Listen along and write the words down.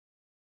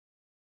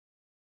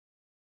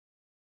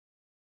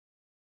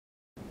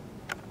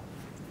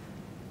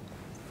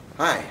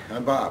Hi,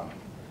 I'm Bob,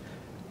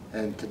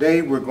 and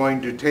today we're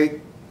going to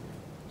take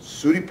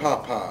Sooty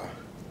Paw Paw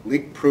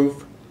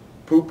leak-proof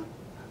poop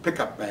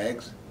pickup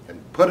bags and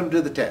put them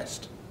to the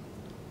test.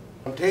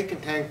 I'm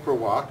taking Tank for a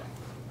walk.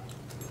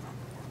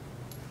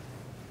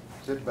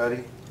 Sit,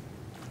 buddy.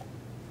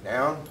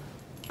 Down.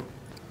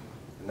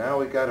 Now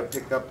we got to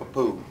pick up a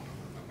poop.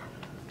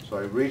 So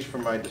I reach for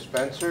my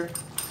dispenser,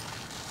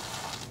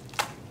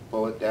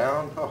 pull it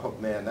down. Oh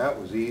man, that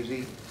was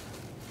easy.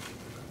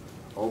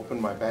 Open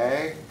my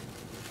bag.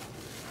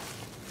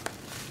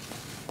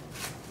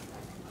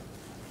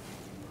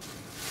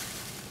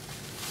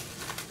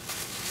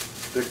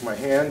 Stick my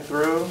hand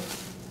through.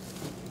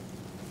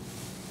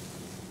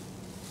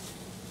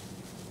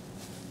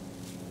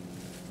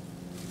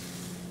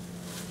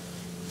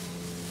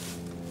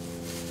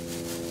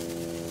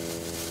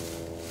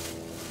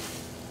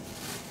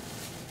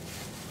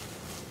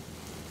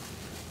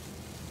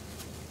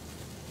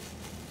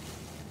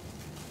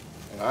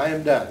 And I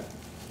am done.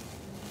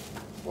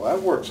 Well,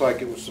 that works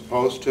like it was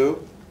supposed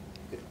to.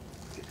 It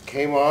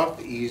came off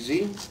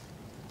easy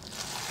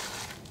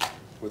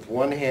with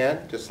one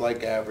hand, just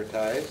like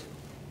advertised.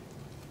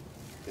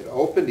 It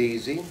opened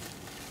easy.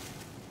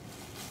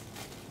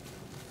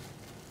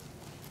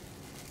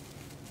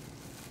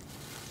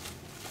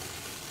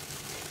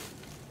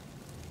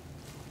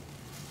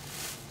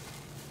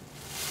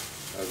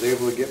 I was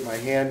able to get my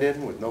hand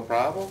in with no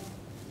problem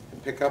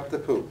and pick up the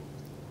poop.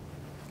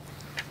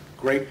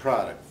 Great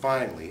product.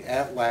 Finally,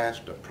 at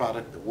last, a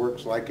product that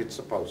works like it's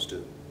supposed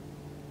to.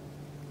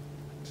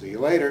 See you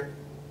later.